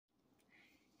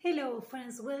Hello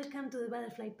friends, welcome to the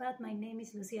Butterfly Path. My name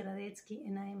is Lucia Radetzki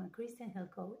and I am a Christian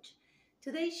health coach.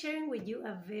 Today sharing with you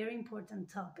a very important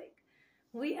topic.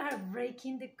 We are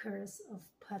breaking the curse of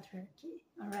patriarchy,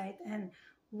 all right? And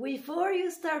before you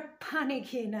start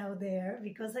panicking out there,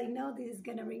 because I know this is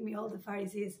going to bring me all the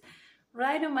Pharisees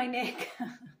right on my neck,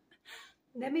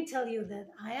 let me tell you that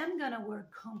I am going to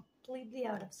work completely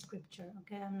out of scripture,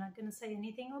 okay? I'm not going to say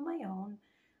anything on my own.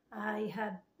 I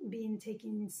have been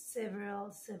taking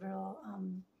several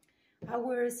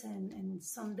hours and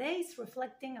some days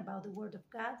reflecting about the Word of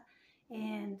God,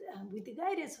 and with the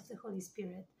guidance of the Holy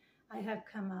Spirit, I have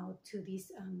come out to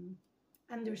this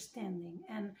understanding,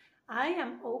 and I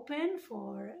am open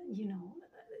for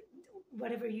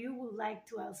whatever you would like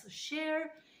to also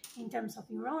share in terms of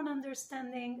your own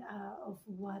understanding of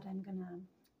what I'm gonna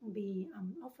be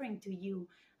offering to you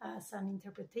as an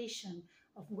interpretation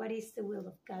of what is the will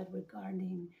of God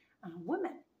regarding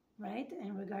women, right?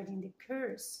 And regarding the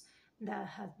curse that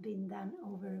has been done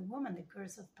over women, the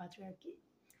curse of patriarchy.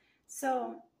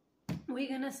 So we're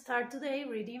going to start today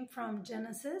reading from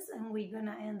Genesis, and we're going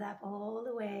to end up all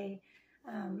the way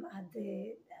at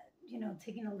the,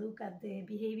 taking a look at the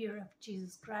behavior of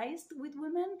Jesus Christ with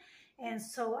women. And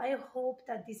so I hope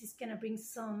that this is going to bring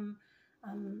some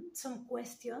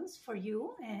questions for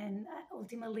you and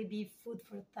ultimately be food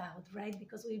for thought, right?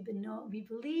 Because we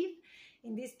believe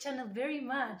in this channel very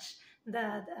much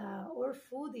that our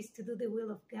food is to do the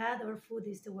will of God. Our food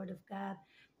is the Word of God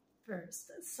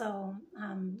first. So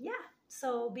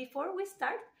so before we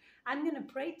start, I'm going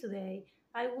to pray today.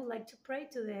 I would like to pray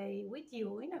today with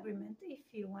you in agreement if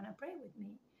you want to pray with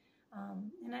me.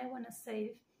 And I want to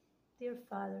say, dear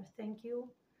Father, thank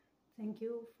you. Thank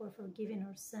you for forgiving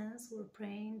our sins. We're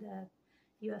praying that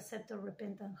you accept our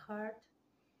repentant heart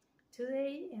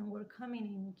today, and we're coming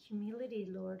in humility,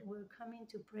 Lord. We're coming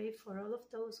to pray for all of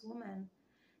those women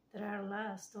that are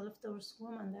lost, all of those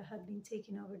women that have been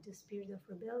taken over the spirit of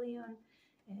rebellion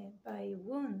by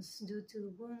wounds, due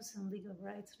to wounds and legal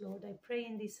rights, Lord. I pray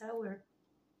in this hour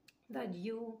that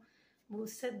you will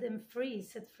set them free,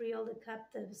 set free all the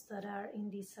captives that are in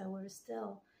this hour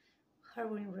still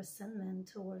harboring resentment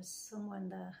towards someone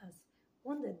that has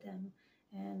wounded them.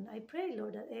 And I pray,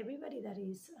 Lord, that everybody that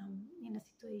is in a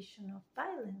situation of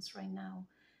violence right now,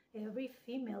 every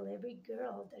female, every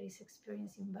girl that is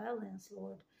experiencing violence,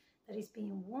 Lord, that is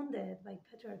being wounded by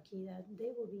patriarchy, that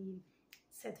they will be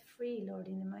set free, Lord,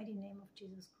 in the mighty name of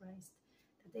Jesus Christ,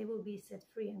 that they will be set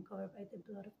free and covered by the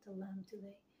blood of the Lamb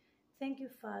today. Thank you,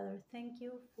 Father. Thank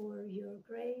you for your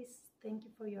grace. Thank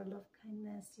you for your love,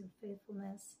 kindness, your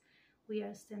faithfulness. We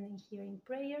are standing here in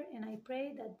prayer, and I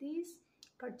pray that this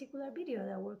particular video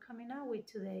that we're coming out with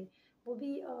today will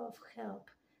be of help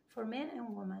for men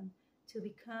and women to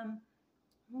become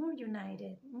more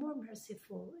united, more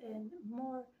merciful, and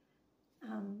more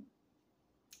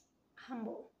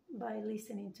humble by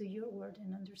listening to your word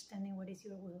and understanding what is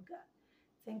your will, God.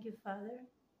 Thank you, Father.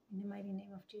 In the mighty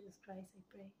name of Jesus Christ, I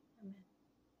pray. Amen.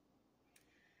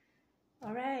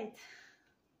 All right.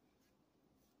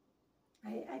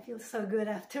 I feel so good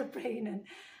after praying, and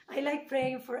I like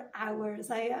praying for hours.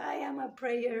 I am a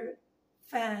prayer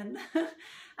fan.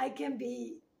 I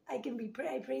pray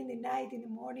in the night, in the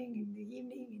morning, in the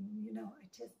evening, and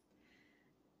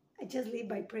I just live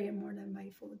by prayer more than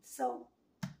by food. So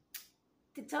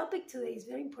the topic today is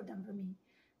very important for me.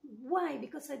 Why?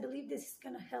 Because I believe this is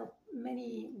going to help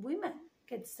many women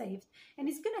get saved, and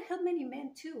it's going to help many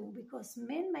men too, because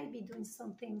men might be doing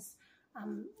some things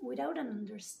without an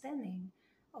understanding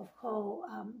of how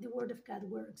the Word of God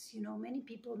works. Many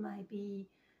people might be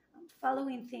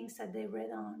following things that they read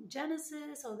on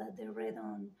Genesis, or that they read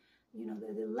on,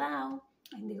 the law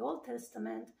in the Old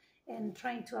Testament, and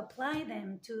trying to apply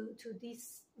them to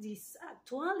this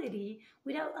actuality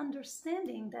without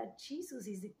understanding that Jesus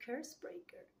is the curse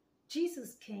breaker.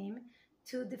 Jesus came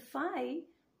to defy,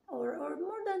 or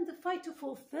more than defy, to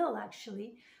fulfill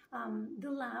actually the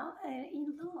law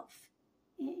in love.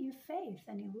 In faith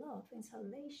and in love and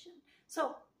salvation.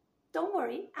 So don't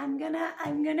worry, I'm gonna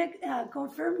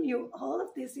confirm you all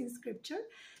of this in scripture.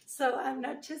 So I'm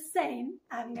not just saying,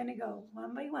 I'm gonna go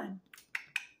one by one.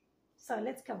 So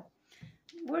let's go.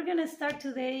 We're gonna start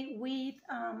today with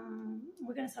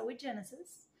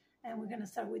Genesis, and we're gonna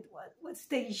start with what's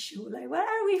the issue? Like, what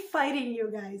are we fighting,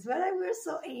 you guys? Why are we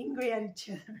so angry at each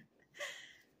other?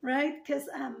 Right? Because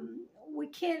we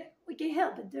can't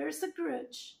help it. There's a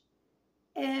grudge.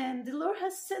 And the Lord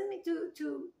has sent me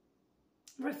to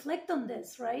reflect on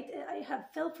this, right? I have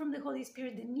felt from the Holy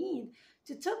Spirit the need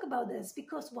to talk about this,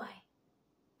 because why?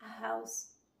 A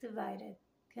house divided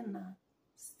cannot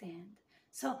stand.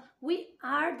 So we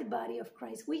are the body of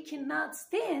Christ. We cannot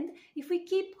stand if we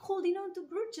keep holding on to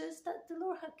grudges that the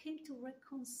Lord had came to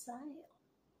reconcile.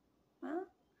 Huh?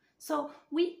 So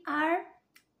we are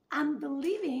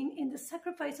unbelieving in the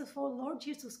sacrifice of our Lord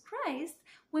Jesus Christ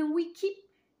when we keep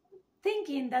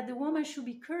thinking that the woman should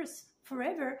be cursed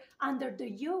forever under the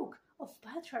yoke of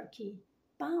patriarchy,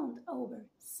 bound over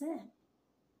sin.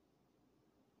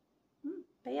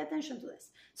 Pay attention to this.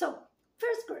 So,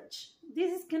 first grudge.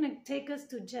 This is going to take us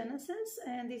to Genesis,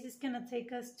 and this is going to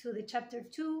take us to the chapter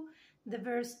 2, the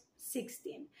verse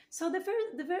 16. So the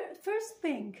first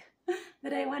thing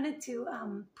that I wanted to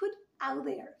put out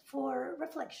there for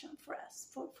reflection for us,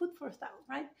 for food for thought,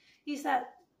 right, is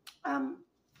that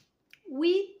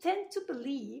we tend to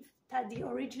believe that the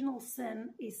original sin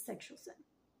is sexual sin,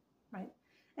 right?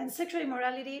 And sexual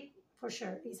immorality, for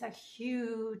sure, is a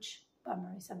huge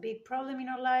bummer. It's a big problem in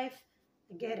our life.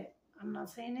 I get it. I'm not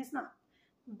saying it's not.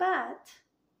 But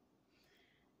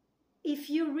if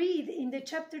you read in the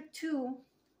chapter 2,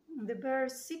 the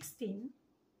verse 16,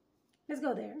 let's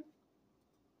go there.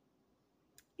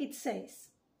 It says,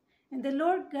 "And the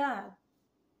Lord God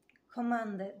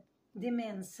commanded the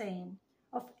man, saying,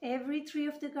 of every tree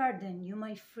of the garden you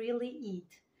may freely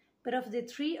eat, but of the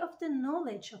tree of the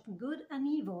knowledge of good and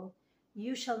evil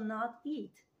you shall not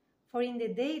eat, for in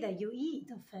the day that you eat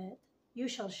of it, you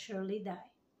shall surely die."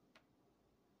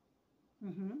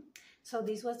 So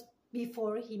this was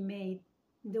before he made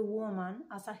the woman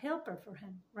as a helper for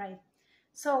him, right?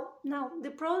 So now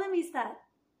the problem is that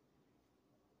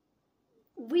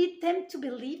we tend to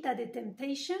believe that the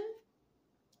temptation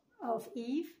of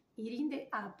Eve eating the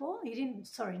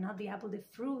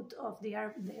fruit of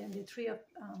the tree of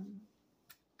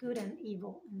good and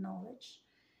evil knowledge,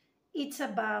 it's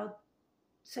about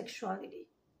sexuality,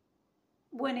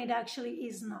 when it actually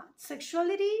is not.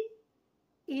 Sexuality,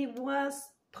 it was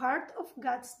part of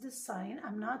God's design.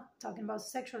 I'm not talking about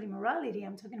sexual immorality.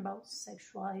 I'm talking about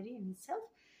sexuality in itself.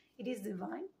 It is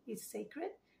divine. It's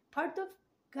sacred. Part of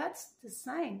God's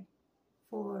design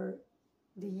for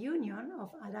the union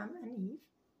of Adam and Eve.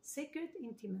 Sacred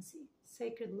intimacy,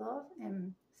 sacred love,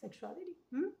 and sexuality.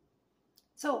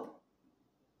 So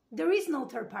there is no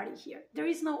third party here. There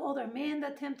is no other man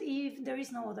that tempt Eve. There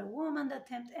is no other woman that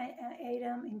tempt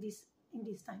Adam in this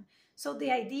time. So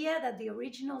the idea that the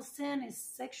original sin is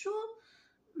sexual,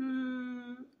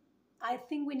 I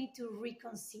think we need to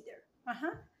reconsider.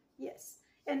 Yes.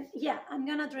 And yeah, I'm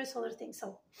going to address other things.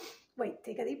 So wait,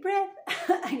 take a deep breath.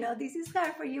 I know this is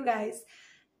hard for you guys.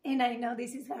 And I know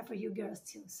this is hard for you girls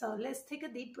too. So let's take a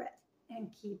deep breath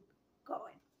and keep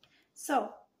going.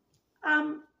 So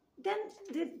then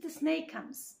the snake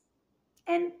comes.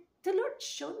 And the Lord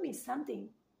showed me something.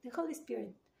 The Holy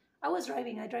Spirit. I was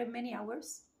driving. I drive many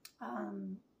hours.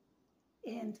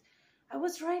 And I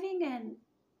was driving and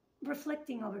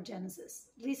reflecting over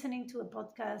Genesis. Listening to a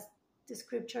podcast, the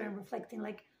scripture, and reflecting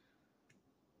like,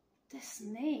 the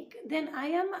snake. Then I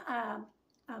am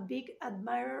a big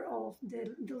admirer of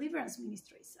the deliverance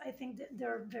ministries. I think that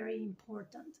they're very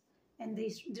important, and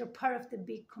they're part of the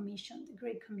big commission, the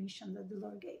great commission that the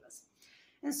Lord gave us.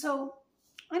 And so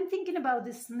I'm thinking about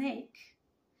the snake,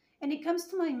 and it comes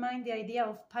to my mind the idea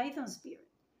of Python spirit,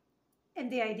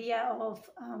 and the idea of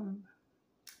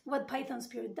what Python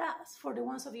spirit does. For the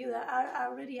ones of you that are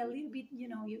already a little bit,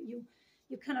 you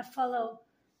kind of follow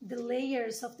the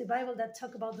layers of the Bible that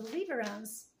talk about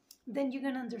deliverance, then you're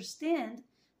going to understand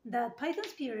that Python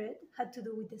spirit had to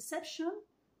do with deception,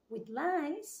 with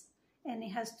lies, and it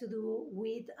has to do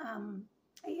with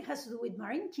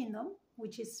marine kingdom,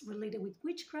 which is related with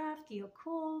witchcraft, the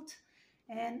occult,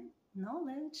 and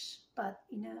knowledge, but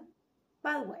in a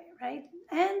bad way, right?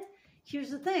 And here's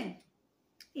the thing.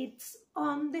 It's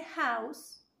on the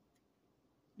house,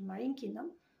 marine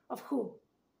kingdom, of who?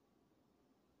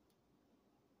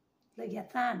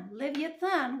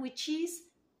 Leviathan, which is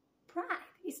pride.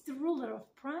 It's the ruler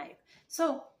of pride.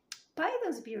 So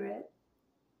Python spirit,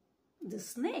 the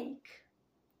snake,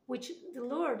 which the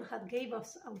Lord had gave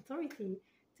us authority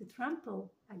to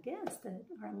trample against it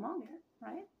or among it,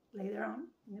 right? Later on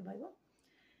in the Bible.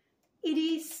 It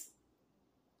is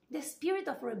the spirit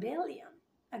of rebellion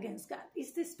against God.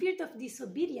 It's the spirit of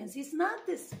disobedience. It's not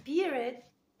the spirit,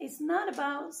 it's not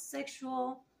about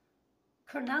sexual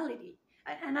carnality.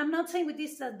 And I'm not saying with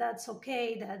this that that's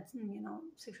okay, that,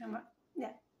 sexual,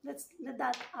 let's let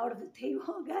that out of the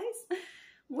table, guys.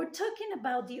 We're talking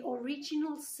about the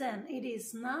original sin. It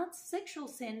is not sexual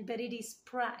sin, but it is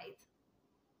pride.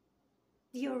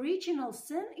 The original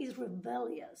sin is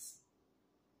rebellious.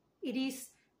 It is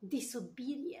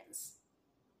disobedience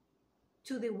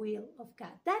to the will of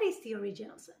God. That is the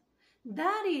original sin.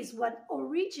 That is what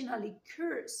originally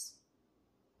cursed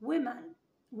woman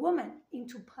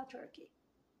into patriarchy.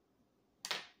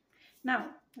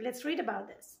 Now, let's read about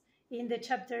this. In the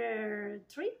chapter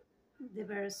 3, the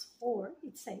verse 4,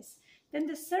 it says, "Then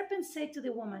the serpent said to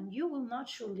the woman, 'You will not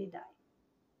surely die.'"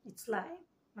 It's lying,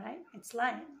 right? It's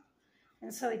lying.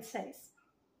 And so it says,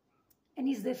 and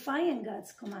it's defying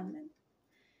God's commandment.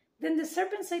 "Then the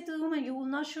serpent said to the woman, 'You will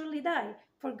not surely die,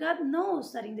 for God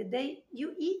knows that in the day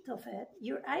you eat of it,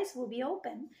 your eyes will be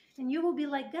open, and you will be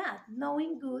like God,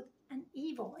 knowing good and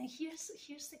evil.'" And here's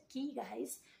the key,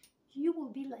 guys. You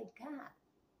will be like God,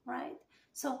 right?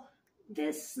 So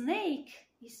the snake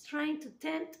is trying to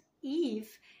tempt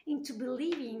Eve into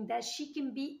believing that she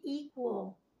can be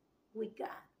equal with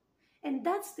God. And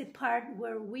that's the part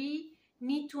where we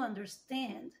need to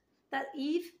understand that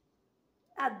Eve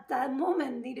at that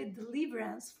moment needed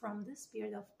deliverance from the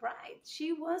spirit of pride.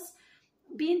 She was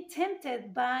being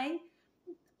tempted by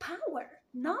power,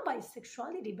 not by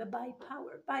sexuality, but by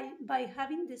power, by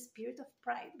having the spirit of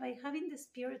pride, by having the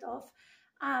spirit of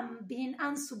being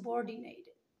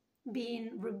unsubordinated,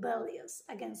 being rebellious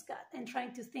against God, and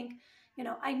trying to think,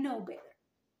 I know better.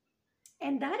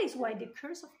 And that is why the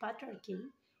curse of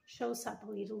patriarchy shows up a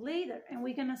little later. And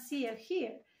we're going to see it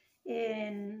here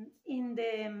in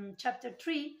the chapter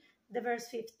 3, the verse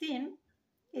 15.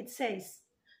 It says,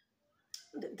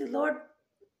 the Lord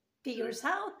figures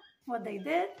out what they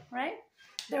did, right?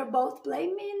 They're both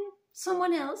blaming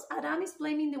someone else. Adam is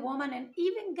blaming the woman, and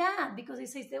even God, because he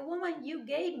says, "The woman you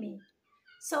gave me."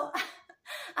 So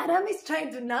Adam is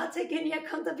trying to not take any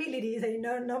accountability, saying,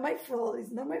 "No, not my fault.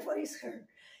 It's not my fault, it's her,"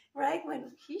 right?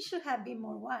 When he should have been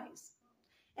more wise.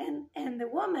 And the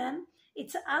woman,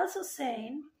 it's also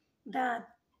saying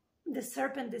that the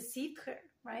serpent deceived her,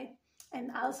 right?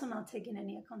 And also not taking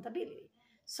any accountability.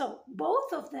 So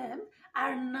both of them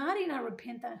are not in a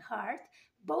repentant heart.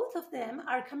 Both of them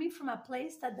are coming from a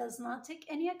place that does not take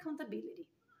any accountability.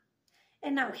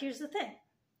 And now here's the thing.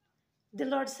 The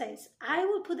Lord says, "I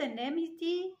will put an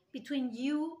enmity between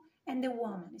you and the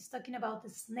woman." It's talking about the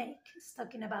snake. It's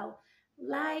talking about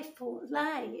lying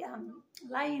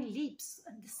lips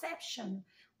and deception,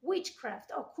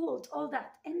 witchcraft, occult, all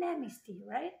that, enmity,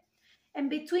 right? "And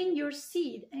between your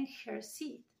seed and her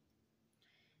seed.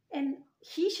 And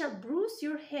he shall bruise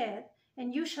your head,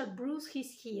 and you shall bruise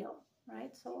his heel,"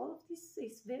 right? So all of this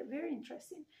is very, very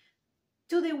interesting.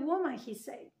 "To the woman, he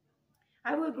said,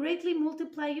 I will greatly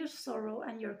multiply your sorrow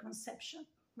and your conception,"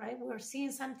 right? We're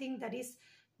seeing something that is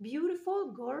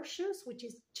beautiful, gorgeous, which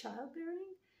is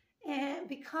childbearing, and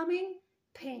becoming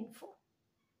painful.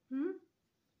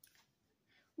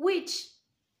 Which,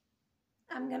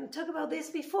 I'm going to talk about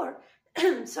this before,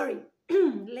 sorry,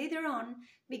 later on,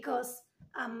 because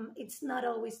it's not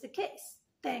always the case.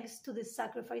 Thanks to the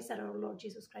sacrifice that our Lord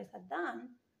Jesus Christ had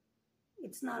done,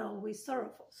 it's not always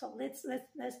sorrowful. So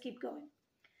let's keep going.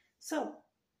 So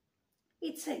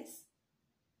it says,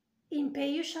 "In pay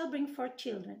you shall bring forth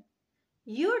children.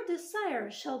 Your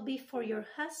desire shall be for your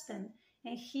husband,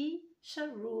 and he shall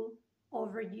rule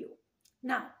over you."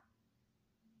 Now,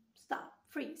 stop,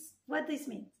 freeze. What this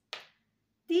means?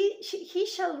 He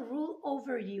shall rule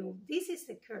over you. This is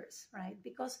the curse, right?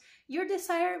 Because your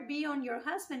desire be on your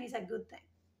husband is a good thing.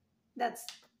 That's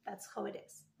how it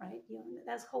is, right?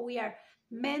 That's how we are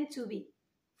meant to be.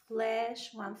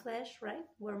 Flesh, one flesh, right?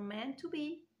 We're meant to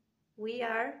be. We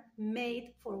are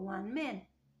made for one man.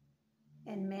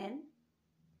 And man,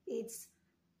 it's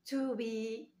to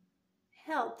be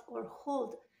held or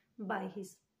held by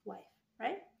his wife,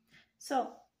 right?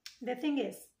 So the thing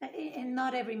is, and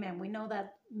not every man, we know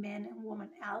that men and women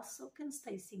also can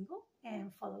stay single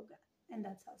and follow God. And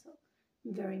that's also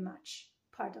very much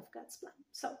part of God's plan.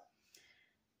 So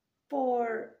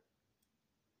for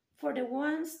the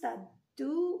ones that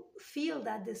do feel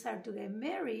that desire to get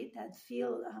married, that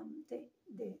feel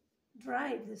the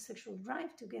drive, the sexual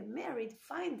drive to get married,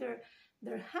 find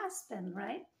their husband,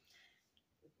 right?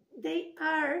 They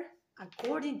are,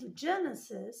 according to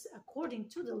Genesis, according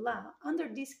to the law, under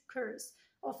this curse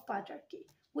of patriarchy,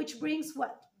 which brings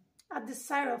what? A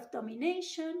desire of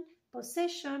domination,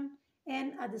 possession,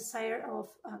 and a desire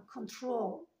of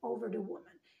control over the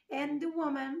woman. And the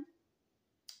woman,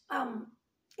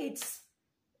 it's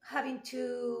having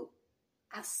to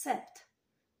accept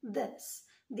this.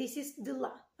 This is the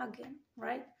law again,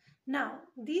 right? Now,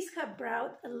 these have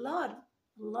brought a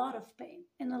lot of pain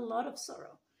and a lot of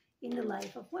sorrow in the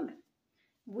life of women.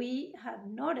 We have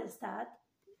noticed that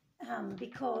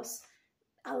because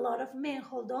a lot of men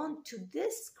hold on to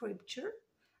this scripture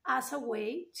as a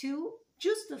way to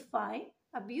justify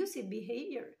abusive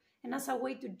behavior and as a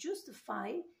way to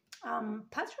justify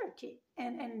patriarchy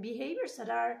and behaviors that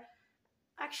are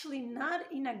actually not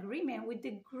in agreement with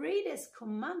the greatest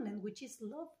commandment, which is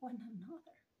love one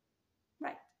another,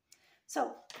 right?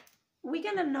 So we're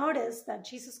going to notice that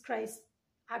Jesus Christ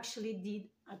actually did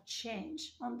a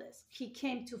change on this. He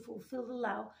came to fulfill the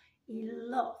law in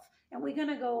love. And we're going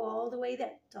to go all the way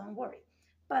there. Don't worry.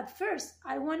 But first,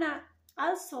 I want to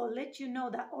also let you know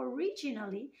that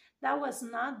originally, that was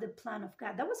not the plan of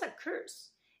God. That was a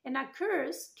curse. And a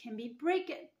curse can be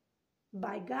broken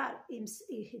by God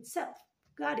himself.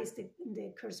 God is the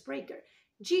curse breaker.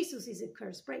 Jesus is a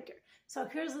curse breaker. So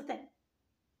here's the thing.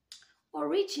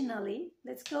 Originally,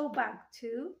 let's go back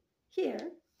to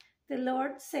here. The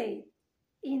Lord said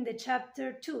in the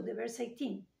chapter 2, the verse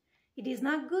 18, "It is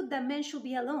not good that man should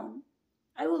be alone.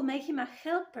 I will make him a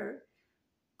helper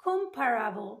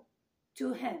comparable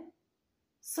to him."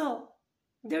 So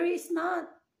there is not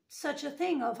such a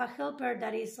thing of a helper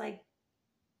that is like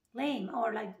lame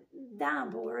or like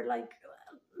dumb or like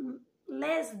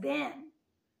less than.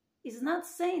 It's not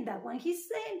saying that. When he's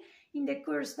saying in the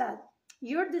curse that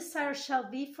your desire shall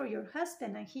be for your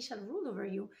husband and he shall rule over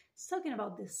you, it's talking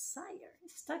about desire.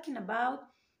 It's talking about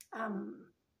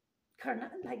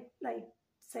like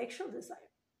sexual desire.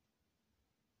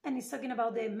 And it's talking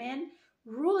about the man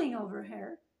ruling over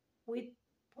her with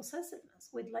possessiveness,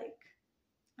 with like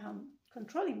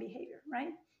controlling behavior,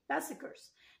 right? That's the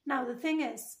curse. Now, the thing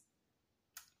is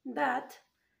that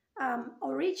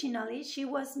originally she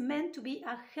was meant to be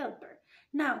a helper.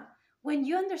 Now, when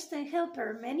you understand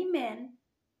helper, many men,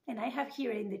 and I have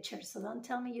here in the church, so don't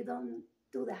tell me you don't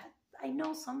do that. I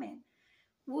know some men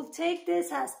will take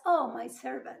this as, oh, my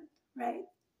servant, right?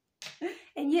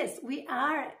 And yes, we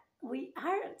are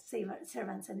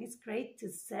servants, and it's great to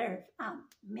serve.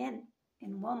 Men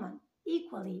and women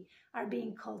equally are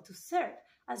being called to serve.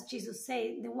 As Jesus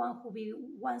said, the one who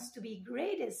wants to be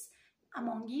greatest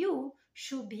among you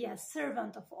should be a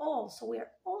servant of all. So we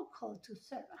are all called to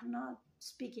serve. I'm not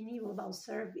speaking evil about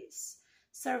service.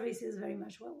 Service is very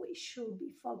much what we should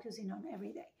be focusing on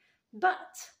every day.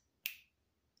 But,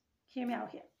 hear me out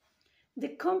here. The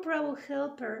comparable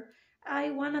helper,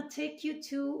 I want to take you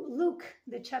to Luke,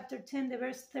 the chapter 10, the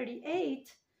verse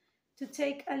 38, to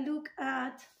take a look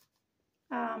at,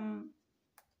 let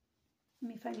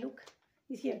me find Luke,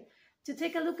 it's here, to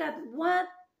take a look at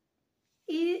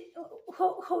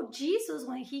how Jesus,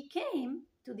 when he came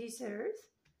to this earth,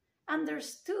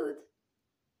 understood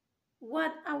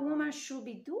what a woman should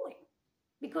be doing.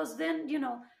 Because then,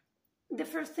 the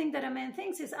first thing that a man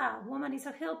thinks is, woman is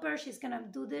a helper, she's going to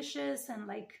do dishes and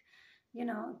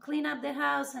clean up the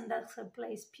house, and that's her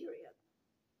place, period.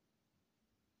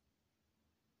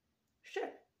 Sure,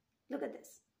 look at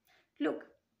this. Luke,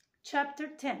 chapter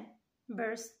 10,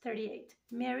 verse 38.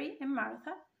 Mary and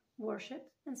Martha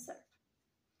worship and serve.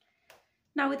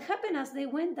 Now it happened as they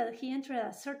went that he entered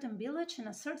a certain village, and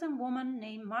a certain woman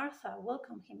named Martha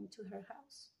welcomed him into her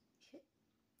house.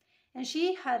 And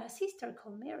she had a sister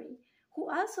called Mary,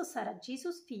 who also sat at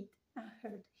Jesus' feet and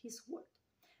heard his word.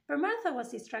 But Martha was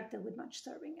distracted with much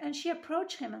serving, and she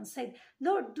approached him and said,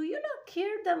 "Lord, do you not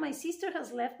care that my sister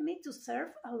has left me to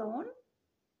serve alone?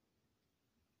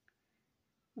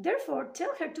 Therefore,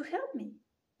 tell her to help me."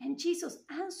 And Jesus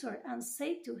answered and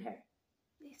said to her,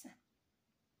 "Listen,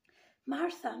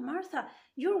 Martha, Martha,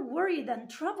 you're worried and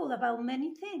troubled about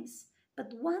many things,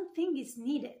 but one thing is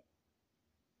needed.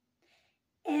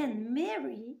 And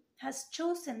Mary has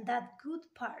chosen that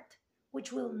good part,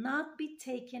 which will not be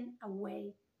taken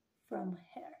away from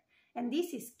her." And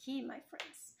this is key, my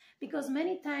friends, because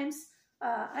many times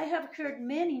I have heard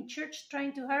men in church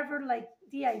trying to harbor like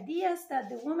the ideas that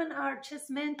the women are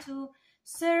just meant to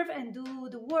serve and do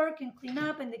the work and clean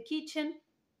up in the kitchen.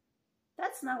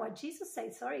 That's not what Jesus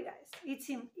said. Sorry, guys. It's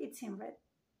in red.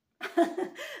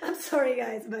 I'm sorry,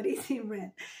 guys, but it's in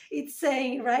red. It's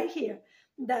saying right here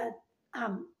that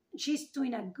she's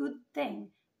doing a good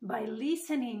thing by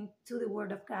listening to the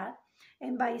word of God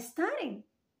and by studying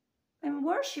and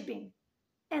worshiping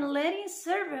and letting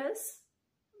service,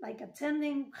 like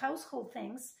attending household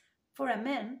things for a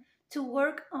man, to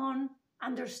work on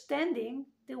understanding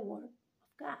the word of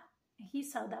God. And he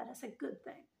saw that as a good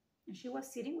thing. And she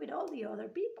was sitting with all the other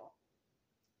people.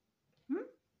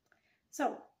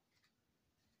 So,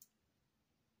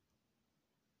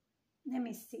 let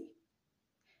me see.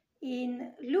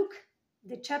 In Luke,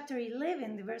 the chapter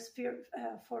 11, the verse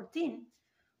 14,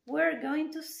 we're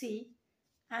going to see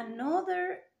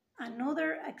another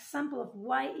example of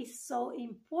why it's so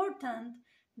important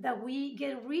that we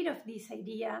get rid of this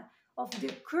idea of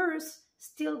the curse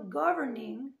still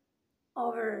governing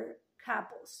over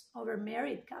couples, over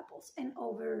married couples, and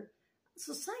over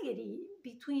society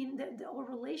between or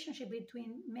relationship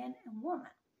between men and women.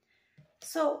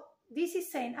 So this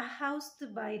is saying a house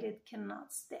divided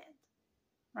cannot stand,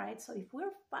 right? So if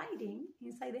we're fighting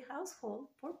inside the household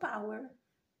for power,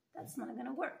 that's not going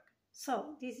to work.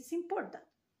 So this is important.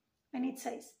 And it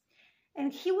says,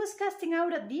 and he was casting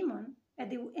out a demon,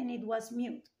 and it was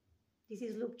mute. This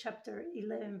is Luke chapter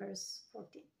 11, verse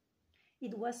 14.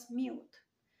 It was mute.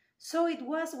 So it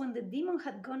was when the demon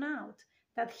had gone out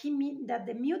that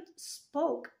the mute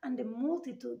spoke, and the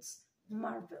multitudes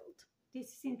marveled. This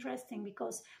is interesting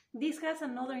because this has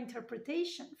another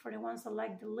interpretation for the ones that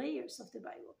like the layers of the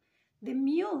Bible. The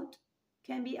mute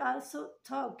can be also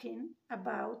talking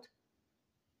about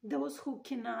those who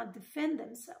cannot defend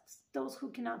themselves, those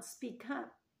who cannot speak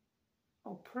up,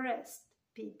 oppressed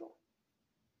people.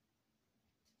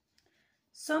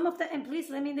 Some of the, and please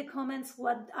let me in the comments,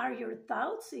 what are your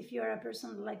thoughts? If you're a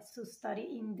person who likes to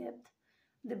study in depth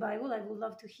the Bible, I would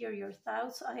love to hear your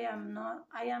thoughts. I am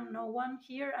no one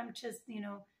here. I'm just,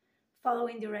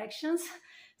 following directions.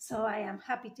 So I am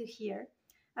happy to hear.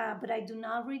 But I do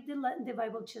not read the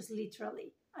Bible just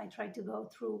literally. I try to go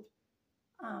through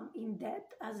in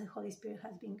depth as the Holy Spirit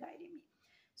has been guiding me.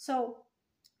 So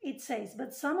it says,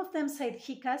 but some of them said,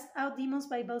 he cast out demons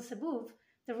by Beelzebub,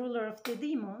 the ruler of the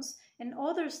demons, and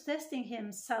others testing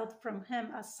him sought from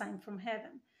him a sign from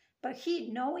heaven. But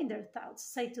he, knowing their thoughts,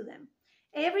 said to them,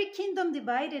 every kingdom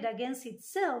divided against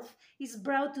itself is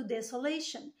brought to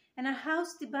desolation, and a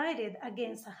house divided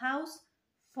against a house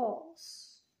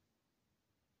falls.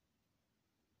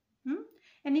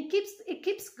 And it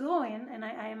keeps going, and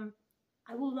I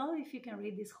would love if you can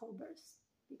read this whole verse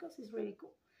because it's really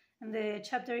cool. And the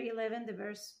chapter 11, the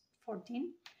verse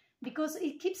 14, because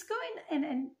it keeps going,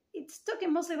 and it's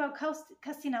talking mostly about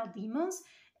casting out demons,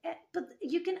 but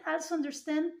you can also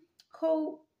understand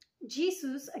how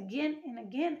Jesus again and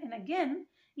again and again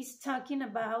is talking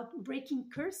about breaking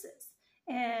curses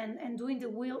and doing the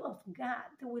will of God,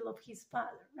 the will of his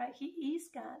Father, right? He is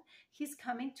God. He's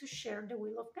coming to share the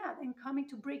will of God and coming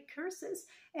to break curses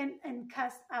and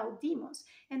cast out demons.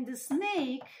 And the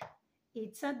snake,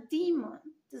 it's a demon,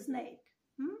 the snake.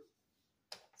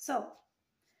 So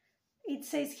it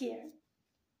says here,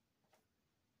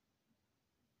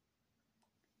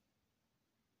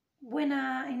 when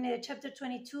in chapter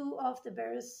 22 of the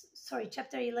verse,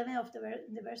 chapter 11 of the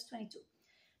verse 22,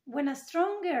 when a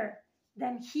stronger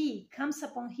than he comes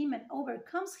upon him and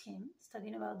overcomes him, it's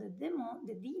talking about the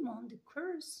demon, the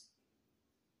curse,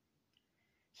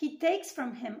 he takes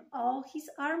from him all his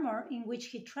armor in which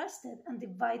he trusted and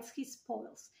divides his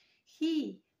spoils.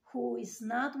 He who is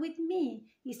not with me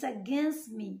is against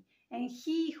me, and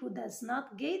he who does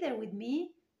not gather with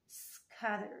me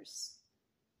scatters.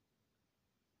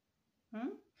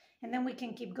 And then we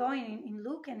can keep going in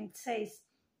Luke, and it says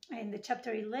in the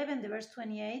chapter 11, the verse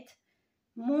 28,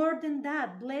 more than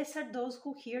that, blessed are those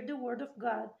who hear the word of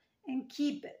God and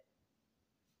keep it.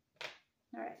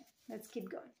 All right, let's keep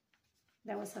going.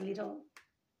 That was a little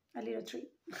treat.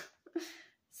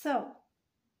 So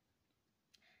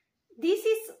this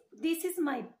is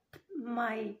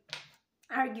my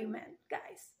argument,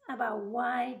 guys, about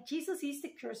why Jesus is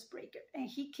the curse breaker, and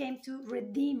he came to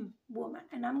redeem woman.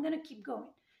 And I'm going to keep going.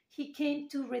 He came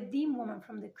to redeem woman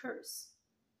from the curse.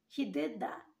 He did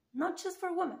that, not just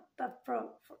for women, but for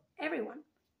everyone.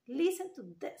 Listen to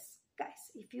this,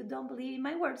 guys. If you don't believe in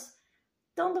my words,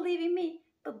 don't believe in me,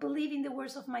 but believe in the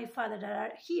words of my Father that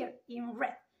are here in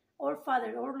red. Or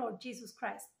Father, or Lord Jesus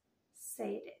Christ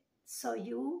said it. So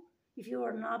if you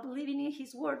are not believing in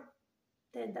his word,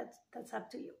 then that's up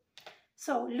to you.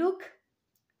 So Luke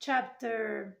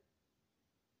chapter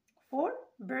 4,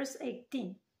 verse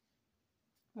 18,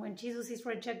 when Jesus is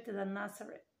rejected at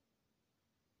Nazareth.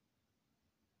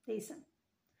 Listen.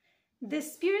 The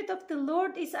Spirit of the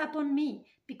Lord is upon me,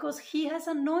 because he has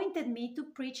anointed me to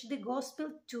preach the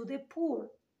gospel to the poor.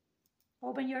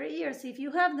 Open your ears if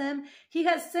you have them. He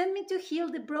has sent me to heal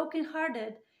the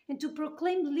brokenhearted and to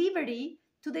proclaim liberty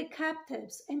to the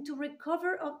captives and to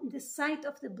recover the sight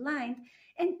of the blind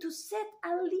and to set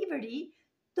at liberty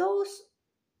those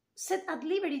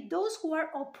who are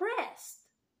oppressed.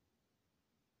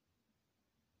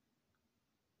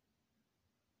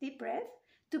 Deep breath.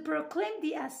 To proclaim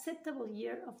the acceptable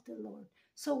year of the Lord.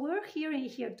 So we're hearing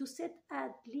here to set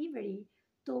at liberty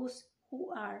those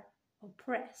who are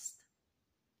oppressed.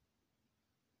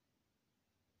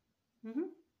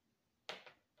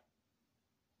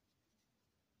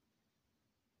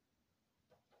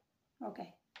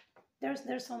 Okay, there's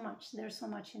so much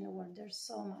in the word.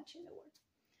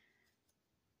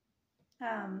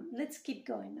 Let's keep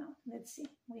going now. Let's see.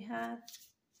 We have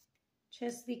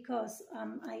just because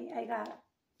I got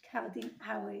caught in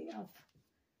our way of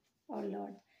our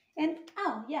Lord. And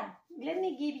oh yeah, let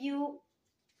me give you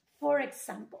 4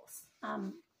 examples.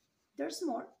 There's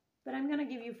more, but I'm gonna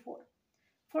give you 4.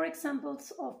 4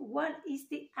 examples of what is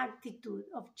the attitude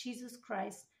of Jesus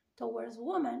Christ towards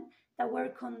women that were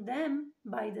condemned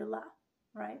by the law,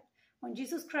 right? When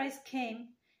Jesus Christ came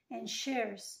and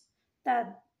shares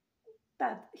that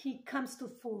he comes to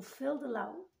fulfill the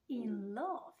law in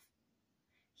love,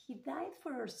 he died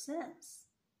for our sins.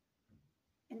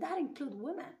 And that includes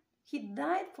women. He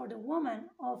died for the woman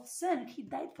of sin. He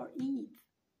died for Eve.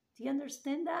 Do you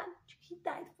understand that? He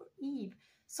died for Eve.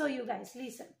 So you guys,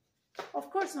 listen. Of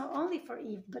course, not only for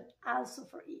Eve, but also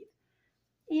for Eve.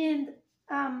 And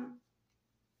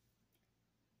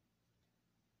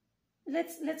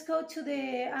let's go to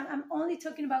the, I'm only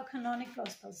talking about canonic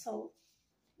gospel, so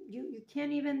you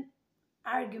can't even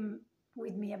argue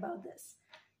with me about this.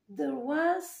 There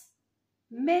was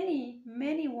many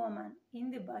women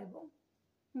in the Bible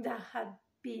that had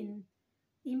been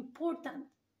important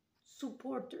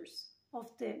supporters of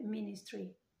the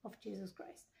ministry of Jesus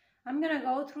Christ. I'm going to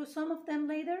go through some of them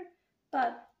later,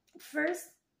 but first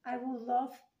I would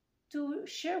love to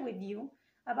share with you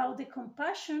about the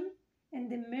compassion and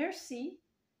the mercy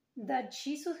that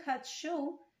Jesus had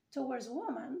shown towards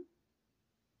women,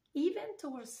 even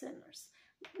towards sinners.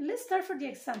 Let's start for the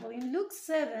example. In Luke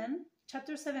 7,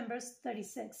 chapter 7, verse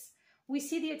 36, we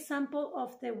see the example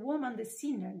of the woman, the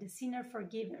sinner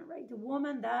forgiven, right? The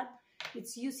woman that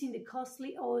is using the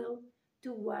costly oil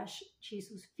to wash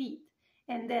Jesus' feet.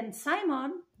 And then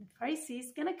Simon, the Pharisee,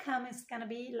 is going to come, it's going to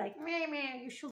be like, meh, you should